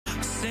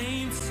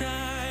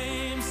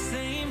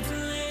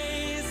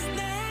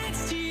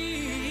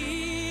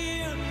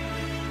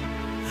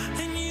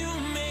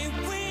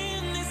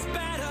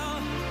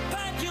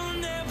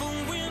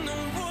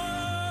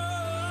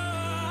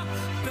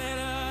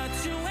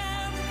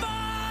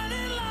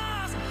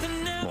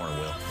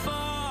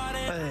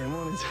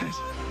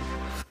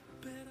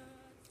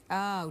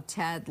Oh,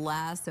 Ted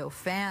Lasso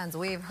fans,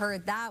 we've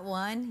heard that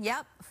one.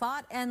 Yep,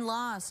 Fought and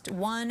Lost,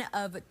 one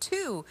of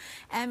two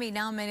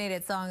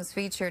Emmy-nominated songs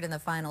featured in the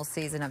final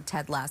season of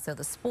Ted Lasso,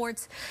 the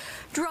sports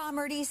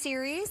dramedy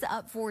series,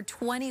 up for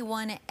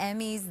 21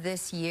 Emmys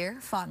this year.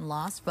 Fought and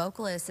Lost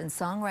vocalist and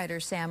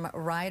songwriter Sam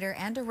Ryder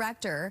and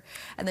director,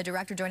 and the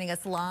director joining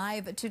us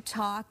live to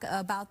talk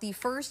about the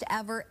first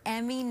ever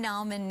Emmy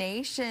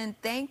nomination.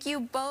 Thank you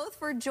both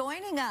for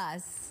joining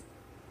us.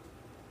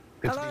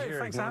 Hello,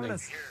 thanks for having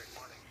us.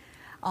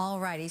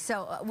 All righty,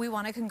 so we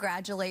want to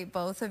congratulate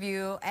both of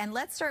you. And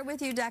let's start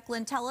with you,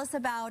 Declan. Tell us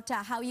about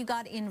how you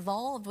got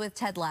involved with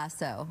Ted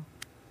Lasso.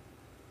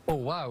 Oh,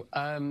 wow.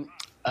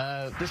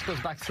 This goes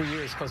back 3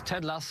 years because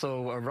Ted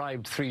Lasso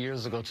arrived 3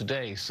 years ago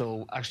today.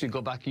 So actually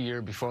go back a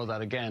year before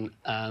that again.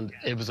 And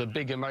it was a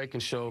big American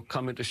show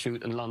coming to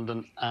shoot in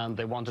London. And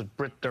they wanted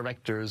Brit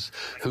directors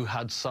who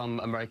had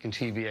some American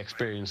TV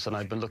experience. And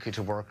I've been lucky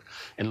to work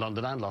in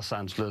London and Los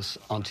Angeles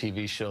on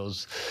TV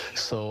shows.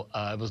 So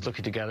I was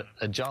lucky to get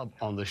a job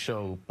on the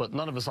show. But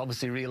none of us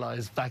obviously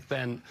realized back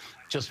then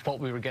just what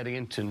we were getting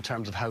into in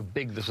terms of how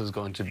big this was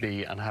going to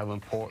be and how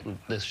important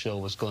this show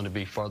was going to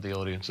be for the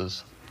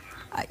audiences.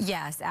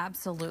 Yes,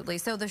 absolutely.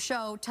 So the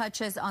show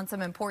touches on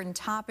some important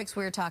topics.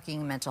 We were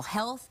talking mental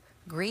health,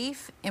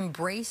 grief,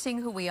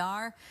 embracing who we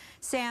are.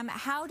 Sam,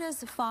 how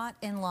does Fought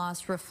and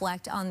Lost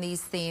reflect on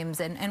these themes,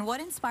 and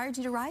what inspired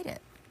you to write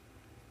it?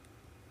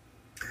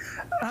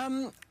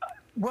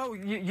 Well,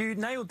 you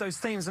nailed those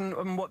themes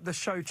and what the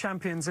show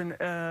champions in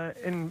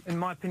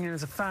my opinion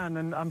as a fan,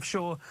 and I'm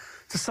sure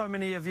to so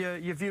many of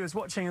your viewers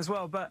watching as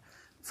well. But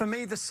for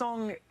me, the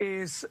song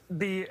is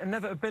the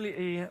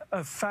inevitability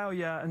of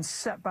failure and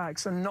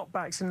setbacks and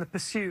knockbacks in the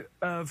pursuit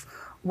of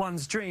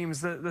one's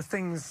dreams, the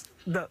things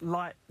that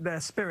light their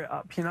spirit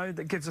up, you know,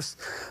 that gives us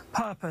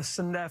purpose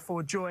and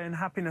therefore joy and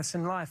happiness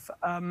in life.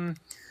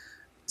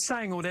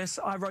 Saying all this,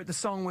 I wrote the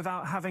song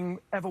without having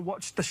ever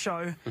watched the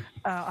show.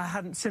 I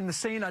hadn't seen the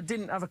scene. I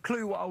didn't have a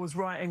clue what I was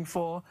writing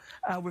for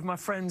with my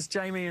friends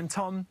Jamie and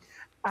Tom.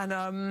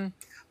 And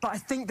but I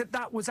think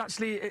that was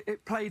actually,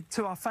 it played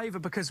to our favour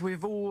because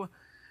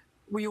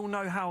we all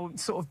know how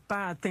sort of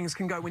bad things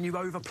can go when you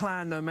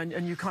overplan them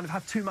and you kind of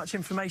have too much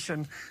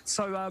information.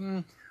 So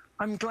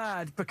I'm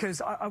glad because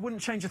I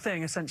wouldn't change a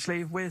thing,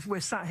 essentially. We're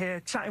sat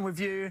here chatting with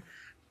you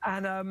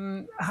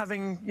and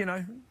having, you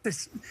know,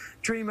 this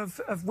dream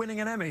of winning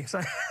an Emmy. So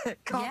it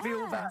can't be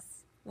all that.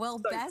 Well,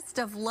 best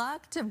of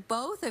luck to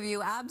both of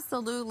you,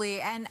 absolutely.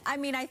 And I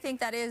mean, I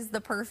think that is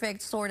the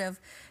perfect sort of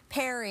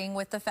pairing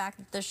with the fact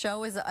that the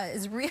show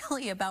is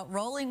really about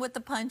rolling with the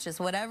punches,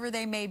 whatever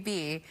they may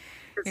be.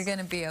 You're going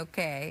to be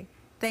okay.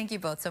 Thank you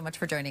both so much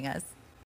for joining us.